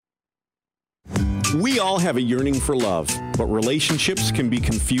We all have a yearning for love, but relationships can be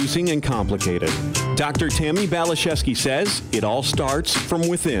confusing and complicated. Dr. Tammy Balashevsky says it all starts from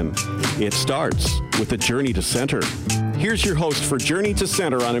within. It starts with a journey to center. Here's your host for Journey to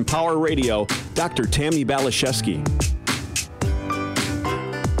Center on Empower Radio, Dr. Tammy Balashevsky.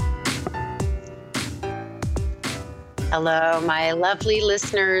 Hello, my lovely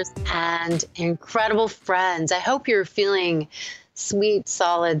listeners and incredible friends. I hope you're feeling sweet,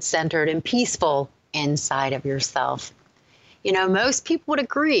 solid, centered, and peaceful inside of yourself. You know, most people would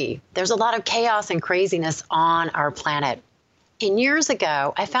agree there's a lot of chaos and craziness on our planet. And years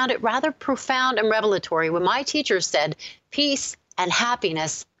ago, I found it rather profound and revelatory when my teacher said peace and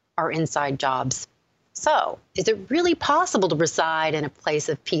happiness are inside jobs. So, is it really possible to reside in a place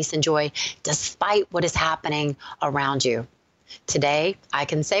of peace and joy despite what is happening around you? Today, I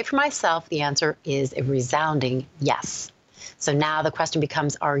can say for myself the answer is a resounding yes. So now the question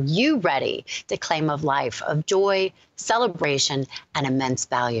becomes, are you ready to claim a life of joy, celebration, and immense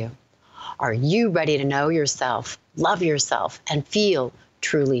value? Are you ready to know yourself, love yourself, and feel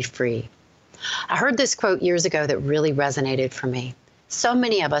truly free? I heard this quote years ago that really resonated for me. So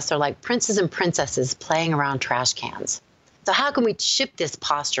many of us are like princes and princesses playing around trash cans. So how can we shift this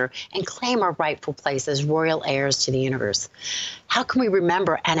posture and claim our rightful place as royal heirs to the universe? How can we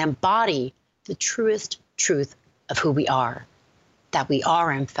remember and embody the truest truth of who we are? That we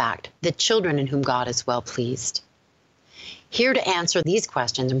are, in fact, the children in whom God is well pleased. Here to answer these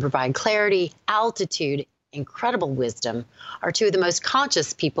questions and provide clarity, altitude, incredible wisdom are two of the most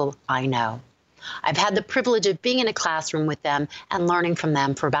conscious people I know. I've had the privilege of being in a classroom with them and learning from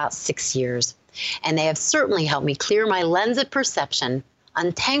them for about 6 years. And they have certainly helped me clear my lens of perception,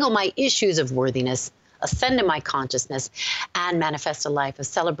 untangle my issues of worthiness, ascend in my consciousness, and manifest a life of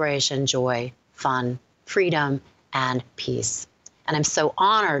celebration, joy, fun, freedom, and peace. And I'm so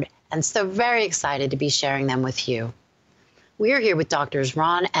honored and so very excited to be sharing them with you. We are here with Doctors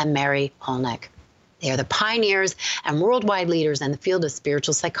Ron and Mary Hulnick. They are the pioneers and worldwide leaders in the field of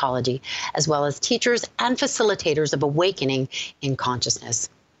spiritual psychology, as well as teachers and facilitators of awakening in consciousness.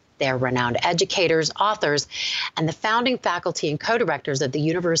 They are renowned educators, authors, and the founding faculty and co-directors of the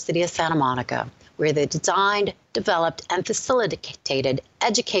University of Santa Monica, where they designed, developed, and facilitated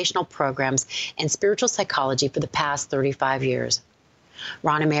educational programs in spiritual psychology for the past 35 years.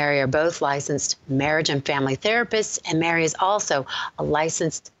 Ron and Mary are both licensed marriage and family therapists, and Mary is also a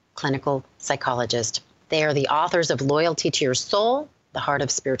licensed clinical psychologist. They are the authors of Loyalty to Your Soul, The Heart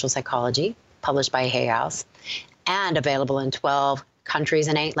of Spiritual Psychology, published by Hay House, and available in 12 countries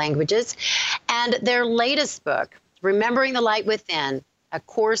and 8 languages. And their latest book, Remembering the Light Within, A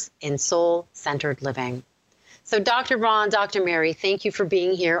Course in Soul-Centered Living. So Dr. Ron, Dr. Mary, thank you for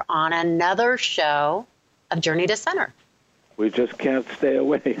being here on another show of Journey to Center. We just can't stay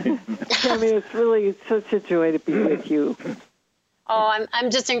away. Tammy, it's really such a joy to be with you. Oh, I'm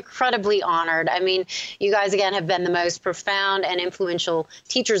just incredibly honored. I mean, you guys, again, have been the most profound and influential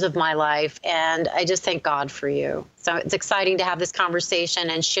teachers of my life, and I just thank God for you. So it's exciting to have this conversation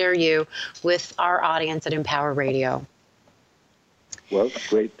and share you with our audience at Empower Radio. Well, it's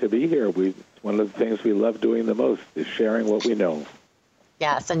great to be here. One of the things we love doing the most is sharing what we know.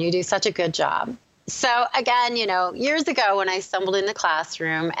 Yes, and you do such a good job. So again, you know, years ago when I stumbled in the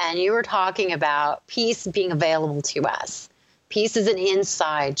classroom and you were talking about peace being available to us. Peace is an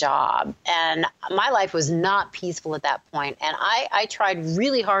inside job. And my life was not peaceful at that point. And I tried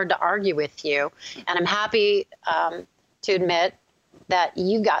really hard to argue with you. And I'm happy to admit that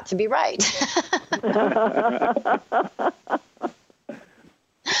you got to be right.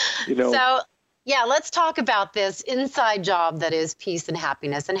 So, yeah, let's talk about this inside job that is peace and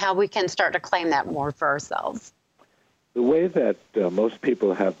happiness and how we can start to claim that more for ourselves. The way that most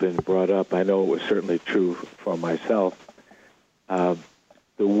people have been brought up, I know it was certainly true for myself.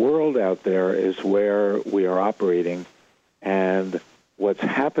 The world out there is where we are operating, and what's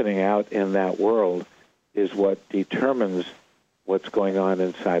happening out in that world is what determines what's going on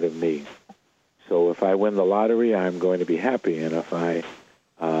inside of me. So if I win the lottery, I'm going to be happy, and if I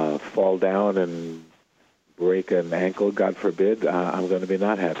fall down and break an ankle, God forbid, I'm going to be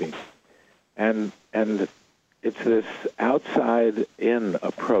not happy. And it's this outside-in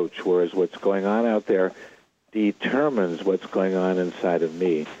approach, whereas what's going on out there determines what's going on inside of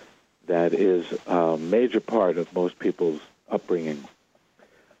me. That is a major part of most people's upbringing.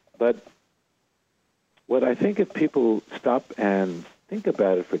 But what I think if people stop and think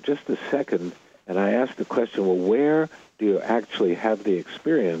about it for just a second, and I ask the question, well, where do you actually have the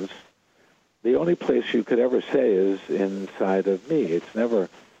experience? The only place you could ever say is inside of me.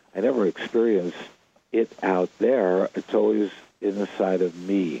 I never experience it out there. It's always inside of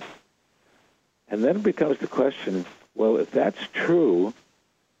me. And then it becomes the question, well, if that's true,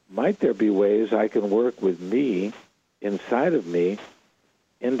 might there be ways I can work with me, inside of me,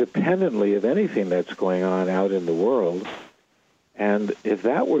 independently of anything that's going on out in the world? And if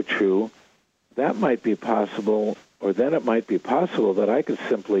that were true, that might be possible, or then it might be possible that I could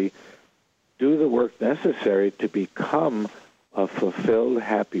simply do the work necessary to become a fulfilled,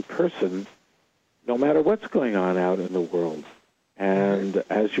 happy person, no matter what's going on out in the world. And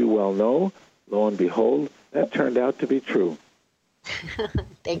as you well know, lo and behold, that turned out to be true.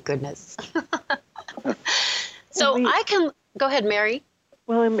 Thank goodness. So I can go ahead, Mary.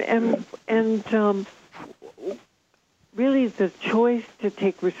 Well, and really the choice to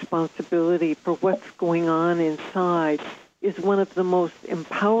take responsibility for what's going on inside is one of the most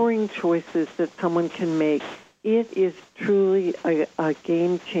empowering choices that someone can make. It is truly a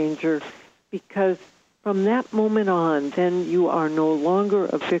game changer, because from that moment on, then you are no longer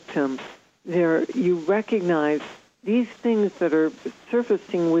a victim. You recognize these things that are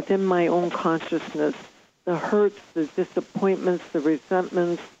surfacing within my own consciousness, the hurts, the disappointments, the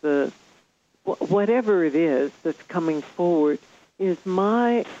resentments, the whatever it is that's coming forward, is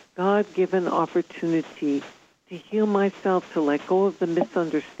my God-given opportunity to heal myself, to let go of the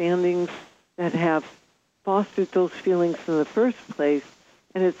misunderstandings that have fostered those feelings in the first place.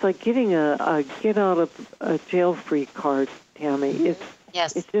 And it's like getting a get-out-of-jail-free card, Tammy.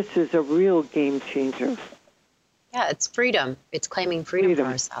 Yes. It just is a real game changer. Yeah, it's freedom. It's claiming freedom for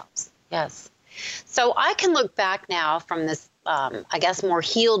ourselves. Yes. So I can look back now from this, I guess, more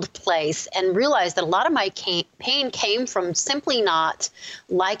healed place and realize that a lot of my pain came from simply not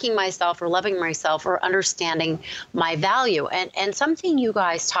liking myself or loving myself or understanding my value. And something you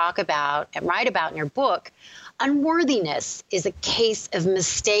guys talk about and write about in your book, unworthiness is a case of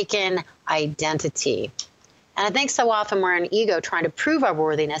mistaken identity. And I think so often we're an ego trying to prove our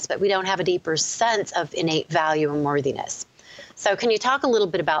worthiness, but we don't have a deeper sense of innate value and worthiness. So can you talk a little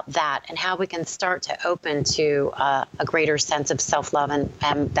bit about that and how we can start to open to a greater sense of self-love and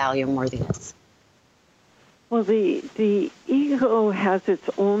value and worthiness? Well, the ego has its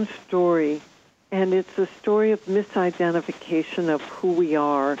own story, and it's a story of misidentification of who we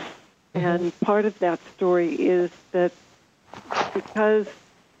are. And part of that story is that because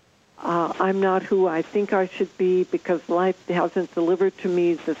I'm not who I think I should be, because life hasn't delivered to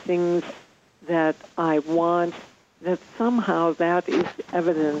me the things that I want, that somehow that is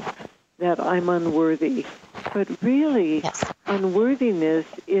evidence that I'm unworthy. But really, unworthiness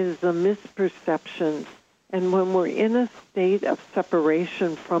is a misperception. And when we're in a state of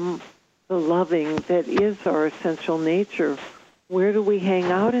separation from the loving that is our essential nature, where do we hang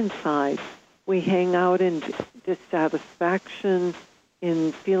out inside? We hang out in dissatisfaction,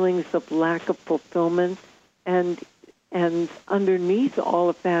 in feelings of lack of fulfillment, and underneath all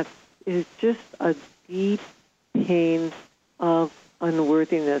of that is just a deep pain of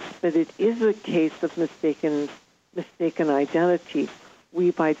unworthiness. But it is a case of mistaken identity.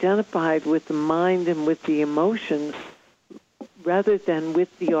 We've identified with the mind and with the emotions rather than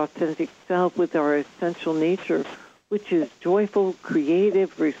with the authentic self, with our essential nature, which is joyful,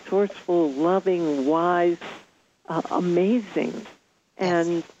 creative, resourceful, loving, wise, amazing.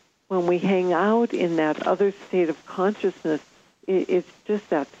 And when we hang out in that other state of consciousness, it's just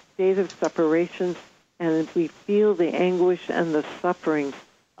that state of separation, and we feel the anguish and the suffering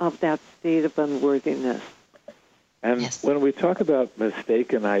of that state of unworthiness. And when we talk about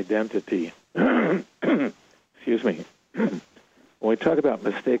mistaken identity, excuse me, when we talk about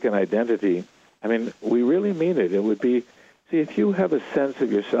mistaken identity, I mean, we really mean it. It would be, see, if you have a sense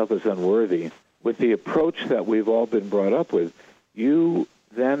of yourself as unworthy, with the approach that we've all been brought up with, you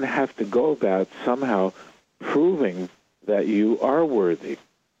then have to go about somehow proving that you are worthy.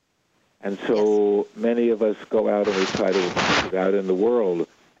 And so many of us go out and we try to put it out in the world,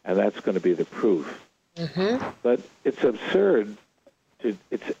 and that's going to be the proof. But it's absurd.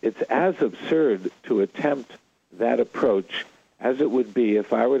 It's as absurd to attempt that approach as it would be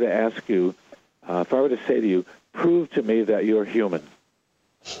if I were to ask you, if I were to say to you, prove to me that you're human.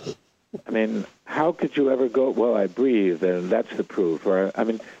 I mean, how could you ever go, well, I breathe, and that's the proof? Or, I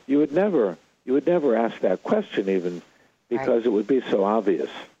mean, you would never ask that question even, because it would be so obvious.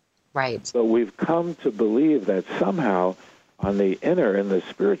 Right. But we've come to believe that somehow on the inner, in the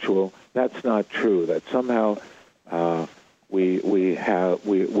spiritual, that's not true, that somehow we're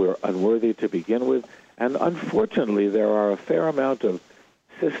unworthy to begin with. And unfortunately, there are a fair amount of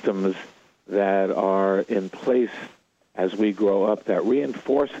systems that are in place as we grow up that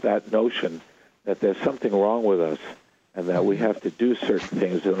reinforce that notion that there's something wrong with us and that we have to do certain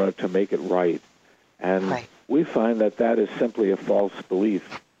things in order to make it right. And we find that that is simply a false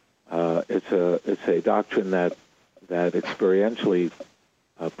belief. It's a doctrine that experientially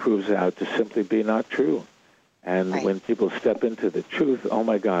proves out to simply be not true. And Right. when people step into the truth, oh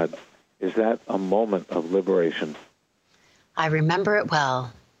my God, is that a moment of liberation? I remember it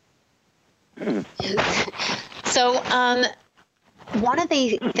well. So, one of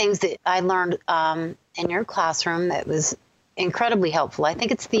the things that I learned in your classroom that was incredibly helpful, I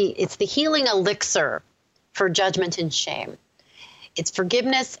think it's the healing elixir for judgment and shame. It's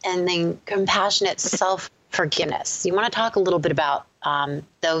forgiveness and then compassionate self-forgiveness. You want to talk a little bit about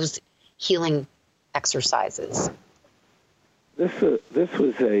those healing exercises? This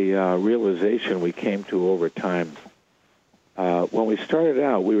was a realization we came to over time. When we started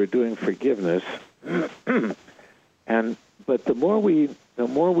out, we were doing forgiveness, but the more we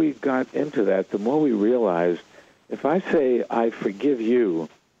got into that, the more we realized, if I say I forgive you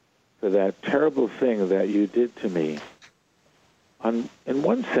for that terrible thing that you did to me, in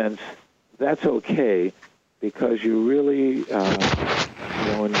one sense, that's okay, because you really,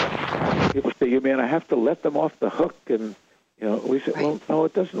 when people say, "You mean I have to let them off the hook?" And we say, Right. "Well, no,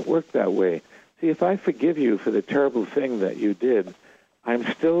 it doesn't work that way." See, if I forgive you for the terrible thing that you did, I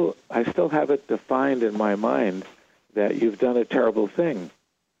still have it defined in my mind that you've done a terrible thing.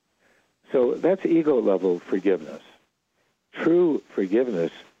 So that's ego-level forgiveness. True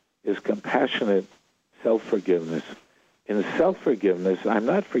forgiveness is compassionate self-forgiveness. In self-forgiveness, I'm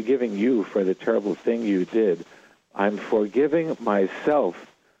not forgiving you for the terrible thing you did. I'm forgiving myself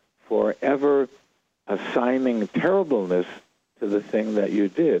for ever assigning terribleness to the thing that you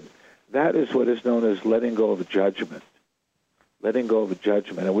did. That is what is known as letting go of judgment. Letting go of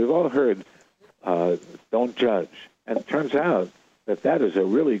judgment. And we've all heard, don't judge. And it turns out that is a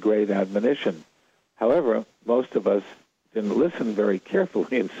really great admonition. However, most of us didn't listen very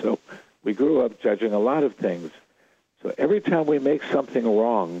carefully, and so we grew up judging a lot of things. So every time we make something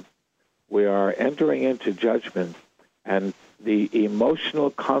wrong, we are entering into judgment, and the emotional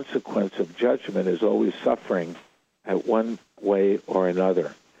consequence of judgment is always suffering at one way or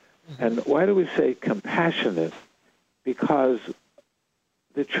another. And why do we say compassionate? Because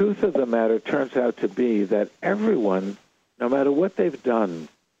the truth of the matter turns out to be that everyone, no matter what they've done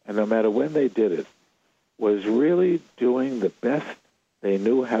and no matter when they did it, was really doing the best they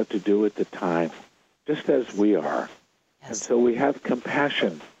knew how to do at the time, just as we are. Yes. And so we have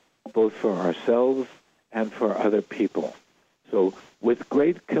compassion both for ourselves and for other people. So with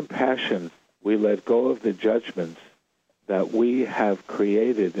great compassion, we let go of the judgments that we have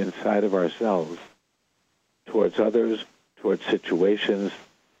created inside of ourselves towards others, towards situations.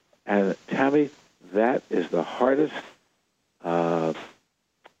 And Tammy, that is the hardest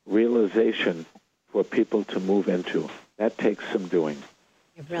realization for people to move into. That takes some doing.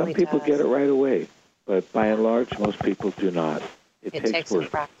 It really Some people does. get it right away, but by and large, most people do not. It takes some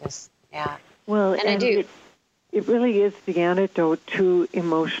practice. Yeah. Well, And I do. It really is the antidote to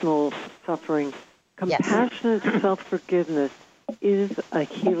emotional suffering. Compassionate self-forgiveness is a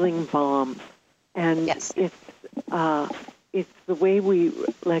healing balm, and Yes. it's the way we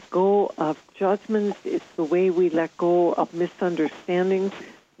let go of judgments. It's the way we let go of misunderstandings,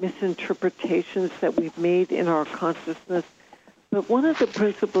 misinterpretations that we've made in our consciousness. But one of the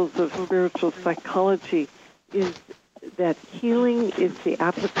principles of spiritual psychology is that healing is the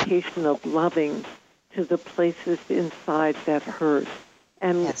application of loving to the places inside that hurt.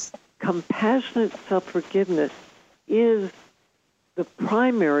 And Yes. compassionate self-forgiveness is the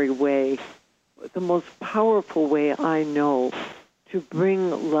primary way, the most powerful way I know to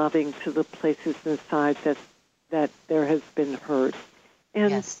bring loving to the places inside that there has been hurt.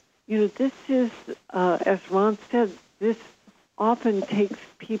 And, Yes. this is, as Ron said, this often takes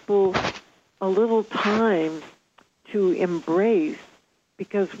people a little time to embrace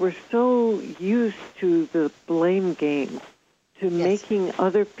because we're so used to the blame game, to making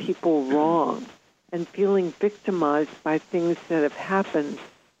other people wrong and feeling victimized by things that have happened.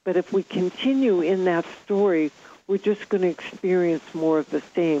 But if we continue in that story, we're just going to experience more of the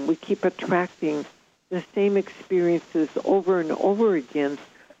same. We keep attracting the same experiences over and over again,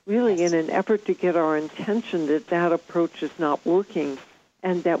 really in an effort to get our attention that approach is not working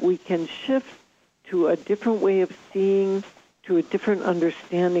and that we can shift to a different way of seeing, to a different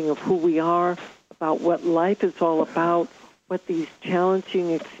understanding of who we are, about what life is all about, what these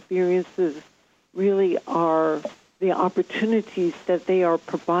challenging experiences really are, the opportunities that they are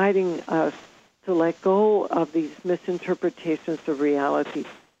providing us to let go of these misinterpretations of reality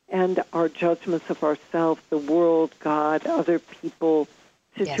and our judgments of ourselves, the world, God, other people,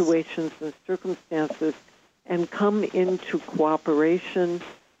 situations and circumstances, and come into cooperation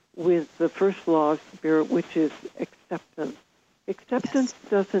with the first law of spirit, which is acceptance. Acceptance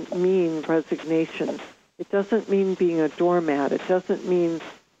doesn't mean resignation. It doesn't mean being a doormat. It doesn't mean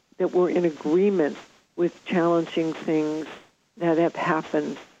that we're in agreement with challenging things that have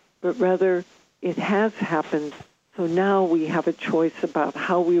happened, but rather it has happened. So now we have a choice about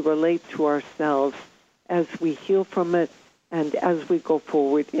how we relate to ourselves as we heal from it and as we go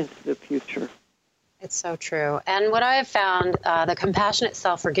forward into the future. It's so true. And what I have found, the compassionate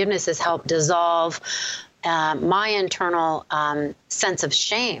self-forgiveness has helped dissolve my internal sense of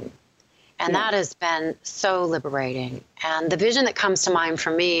shame. And that has been so liberating. And the vision that comes to mind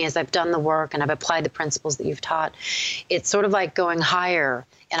for me as I've done the work and I've applied the principles that you've taught, it's sort of like going higher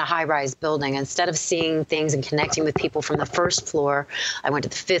in a high-rise building. Instead of seeing things and connecting with people from the first floor, I went to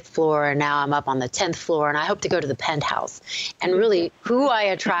the 5th floor, and now I'm up on the 10th floor, and I hope to go to the penthouse. And really, who I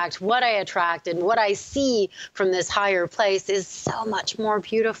attract, what I attract, and what I see from this higher place is so much more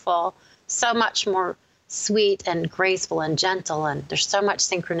beautiful, so much more sweet and graceful and gentle, and there's so much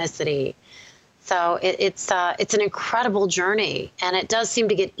synchronicity. So it's an incredible journey, and it does seem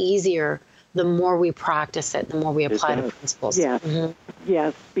to get easier the more we practice it, the more we apply the principles. Yes,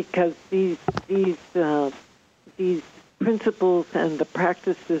 yes, because these principles and the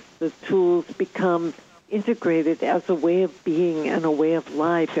practices, the tools become integrated as a way of being and a way of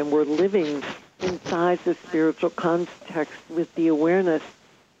life, and we're living inside the spiritual context with the awareness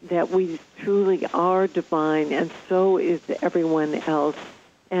that we truly are divine, and so is everyone else,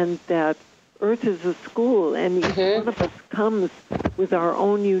 and that Earth is a school, and each one of us comes with our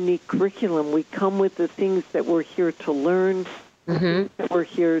own unique curriculum. We come with the things that we're here to learn, that we're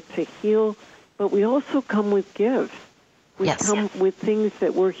here to heal, but we also come with gifts. We come with things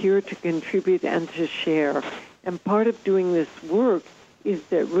that we're here to contribute and to share. And part of doing this work is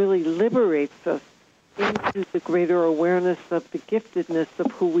that really liberates us into the greater awareness of the giftedness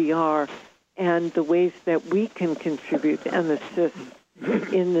of who we are and the ways that we can contribute and assist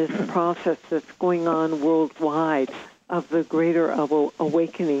in this process that's going on worldwide of the greater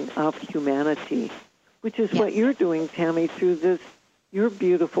awakening of humanity, which is what you're doing, Tammy, through this, your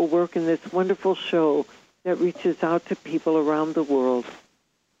beautiful work in this wonderful show that reaches out to people around the world.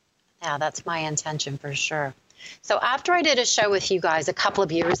 Yeah, that's my intention for sure. So after I did a show with you guys a couple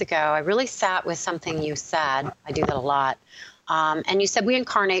of years ago, I really sat with something you said. I do that a lot. And you said we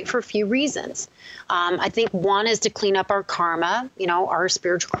incarnate for a few reasons. I think one is to clean up our karma, our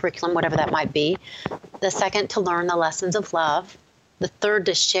spiritual curriculum, whatever that might be. The second, to learn the lessons of love. The third,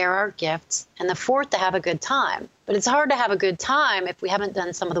 to share our gifts. And the fourth, to have a good time. But it's hard to have a good time if we haven't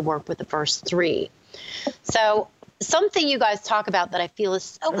done some of the work with the first three. So something you guys talk about that I feel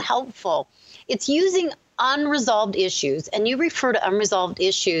is so helpful, it's using unresolved issues, and you refer to unresolved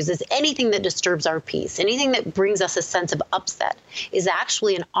issues as anything that disturbs our peace, anything that brings us a sense of upset is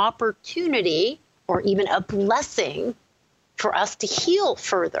actually an opportunity or even a blessing for us to heal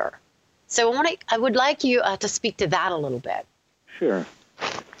further. So I would like you to speak to that a little bit. Sure.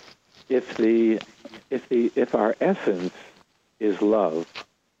 If our essence is love,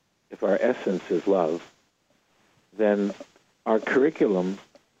 then our curriculum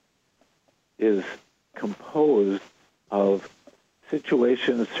is composed of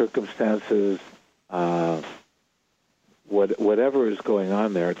situations, circumstances, whatever is going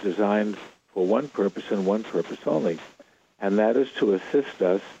on there, designed for one purpose and one purpose only, and that is to assist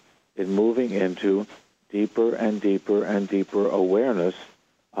us in moving into deeper and deeper and deeper awareness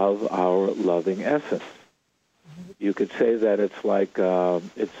of our loving essence. You could say that it's like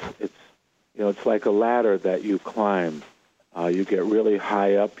it's like a ladder that you climb. You get really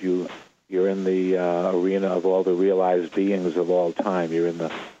high up. You're in the arena of all the realized beings of all time. You're in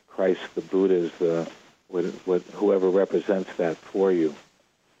the Christ, the Buddhas, whoever represents that for you.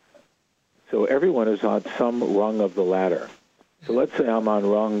 So everyone is on some rung of the ladder. So let's say I'm on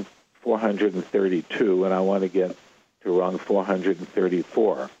rung 432, and I want to get to rung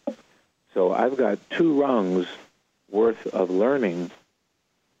 434. So I've got 2 rungs worth of learning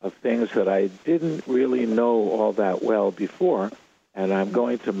of things that I didn't really know all that well before, and I'm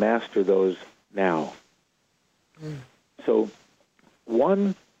going to master those now. So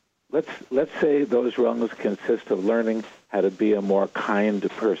let's say those rungs consist of learning how to be a more kind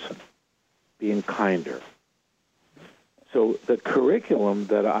person, being kinder. So the curriculum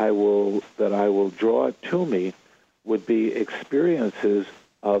that I will draw to me would be experiences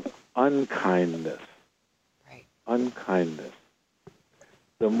of unkindness. Right. Unkindness.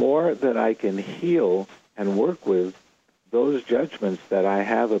 The more that I can heal and work with those judgments that I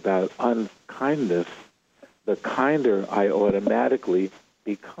have about unkindness, the kinder I automatically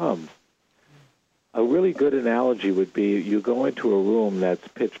become. A really good analogy would be you go into a room that's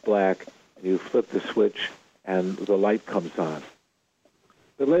pitch black, and you flip the switch, and the light comes on.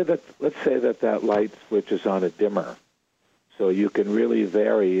 let's say that light switch is on a dimmer, so you can really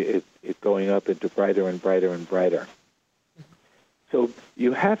vary it going up into brighter and brighter and brighter. So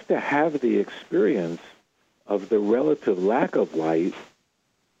you have to have the experience of the relative lack of light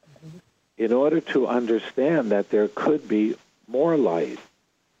in order to understand that there could be more light.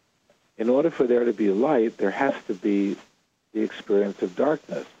 In order for there to be light, there has to be the experience of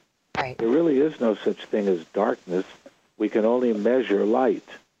darkness. Right. There really is no such thing as darkness. We can only measure light.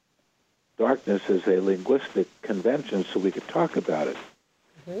 Darkness is a linguistic convention, so we could talk about it.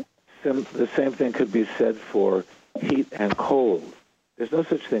 The same thing could be said for heat and cold. There's no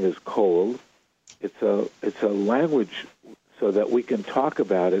such thing as cold. It's a language so that we can talk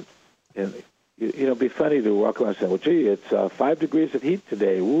about it. And it'd be funny to walk around saying, "Well, gee, it's 5 degrees of heat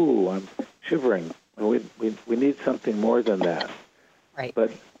today. Ooh, I'm shivering." And we need something more than that. Right.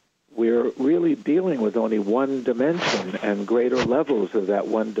 But we're really dealing with only one dimension and greater levels of that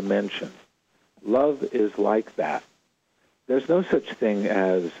one dimension. Love is like that. There's no such thing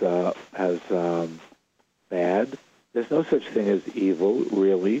as bad. There's no such thing as evil,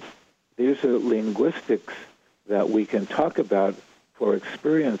 really. These are linguistics that we can talk about for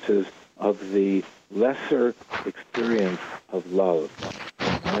experiences of the lesser experience of love.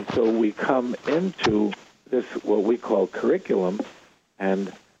 And so we come into this, what we call curriculum,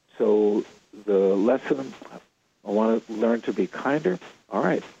 and so the lesson, I want to learn to be kinder. All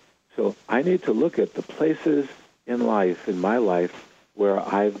right. So I need to look at the places in life, in my life, where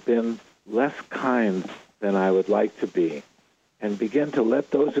I've been less kind than I would like to be, and begin to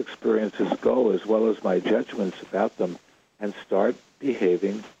let those experiences go as well as my judgments about them, and start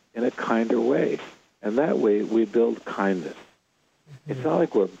behaving in a kinder way. And that way we build kindness. It's not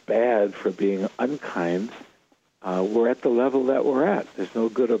like we're bad for being unkind. We're at the level that we're at. There's no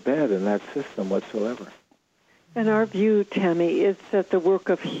good or bad in that system whatsoever. And our view, Tammy, is that the work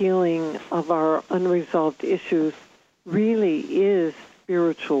of healing of our unresolved issues really is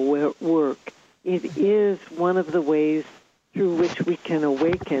spiritual work. It is one of the ways through which we can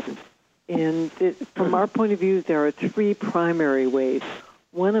awaken. And from our point of view, there are 3 primary ways.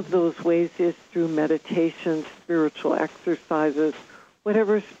 One of those ways is through meditation, spiritual exercises,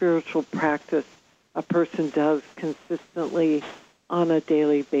 whatever spiritual practice a person does consistently on a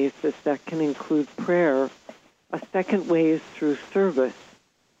daily basis. That can include prayer. A second way is through service.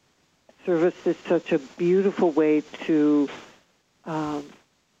 Service is such a beautiful way to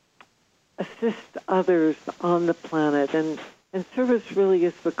assist others on the planet. And service really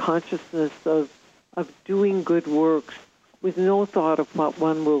is the consciousness of doing good works with no thought of what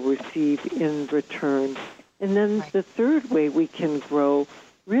one will receive in return. And then the third way we can grow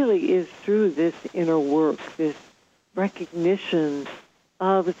really is through this inner work, this recognition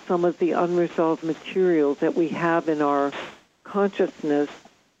of some of the unresolved material that we have in our consciousness,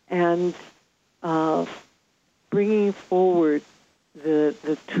 and bringing forward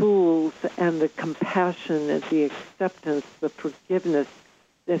the tools and the compassion and the acceptance, the forgiveness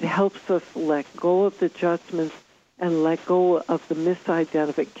that helps us let go of the judgments and let go of the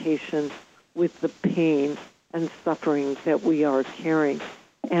misidentification with the pain and suffering that we are carrying.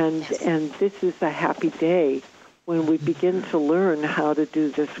 And this is a happy day when we begin to learn how to do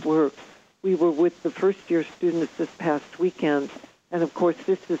this work. We were with the first-year students this past weekend, and of course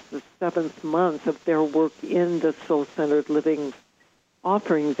this is the 7th month of their work in the soul-centered living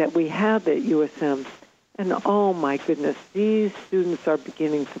offering that we have at USM. And oh my goodness, these students are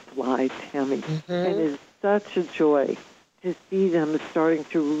beginning to fly, Tammy. And it is such a joy to see them starting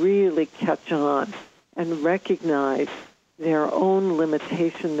to really catch on and recognize their own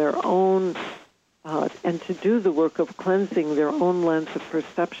limitation, their own, and to do the work of cleansing their own lens of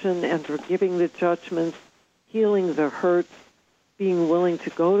perception and forgiving the judgments, healing the hurts, being willing to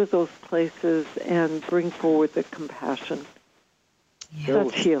go to those places and bring forward the compassion.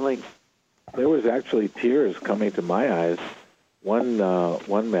 Such healing. There was actually tears coming to my eyes. One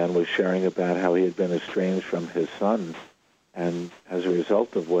man was sharing about how he had been estranged from his son, and as a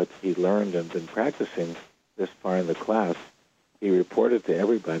result of what he learned and been practicing this far in the class, he reported to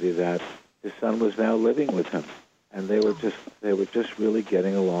everybody that his son was now living with him, and they were just really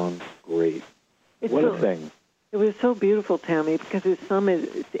getting along great. What a thing! It was so beautiful, Tammy, because his son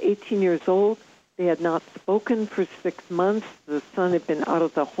is 18 years old. They had not spoken for 6 months. The son had been out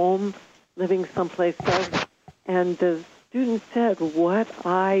of the home, living someplace else. And the student said, what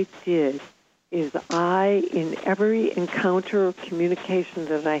I did is in every encounter or communication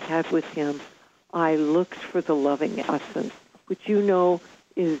that I had with him, I looked for the loving essence, which you know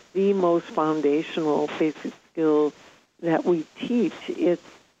is the most foundational basic skill that we teach. It's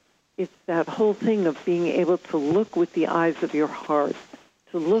that whole thing of being able to look with the eyes of your heart,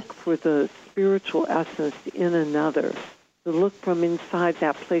 to look for the spiritual essence in another, to look from inside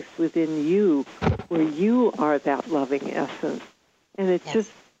that place within you where you are that loving essence. And it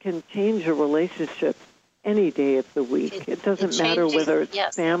just can change a relationship any day of the week. It doesn't matter whether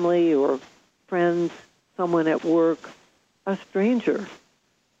it's family or friends, someone at work, a stranger.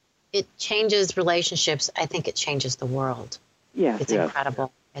 It changes relationships. I think it changes the world. Yes. It's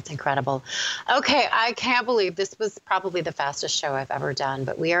incredible. It's incredible. Okay, I can't believe this was probably the fastest show I've ever done,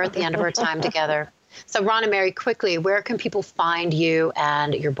 but we are at the end of our time together. So, Ron and Mary, quickly, where can people find you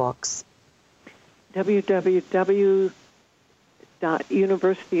and your books?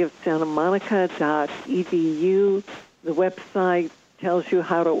 www.universityofsantamonica.edu. The website tells you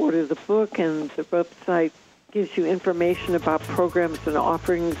how to order the book, and the website gives you information about programs and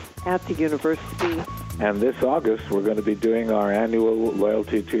offerings at the university. And this August, we're going to be doing our annual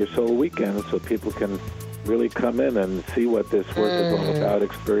Loyalty to Your Soul weekend, so people can really come in and see what this work is all about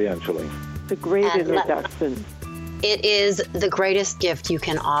experientially. It's a great introduction. It is the greatest gift you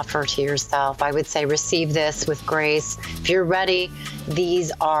can offer to yourself. I would say receive this with grace. If you're ready,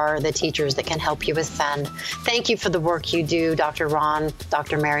 these are the teachers that can help you ascend. Thank you for the work you do, Dr. Ron,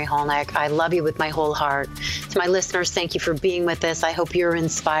 Dr. Mary Hulnick. I love you with my whole heart. To my listeners, thank you for being with us. I hope you're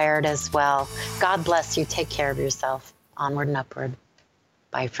inspired as well. God bless you. Take care of yourself. Onward and upward.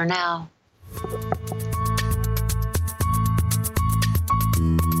 Bye for now.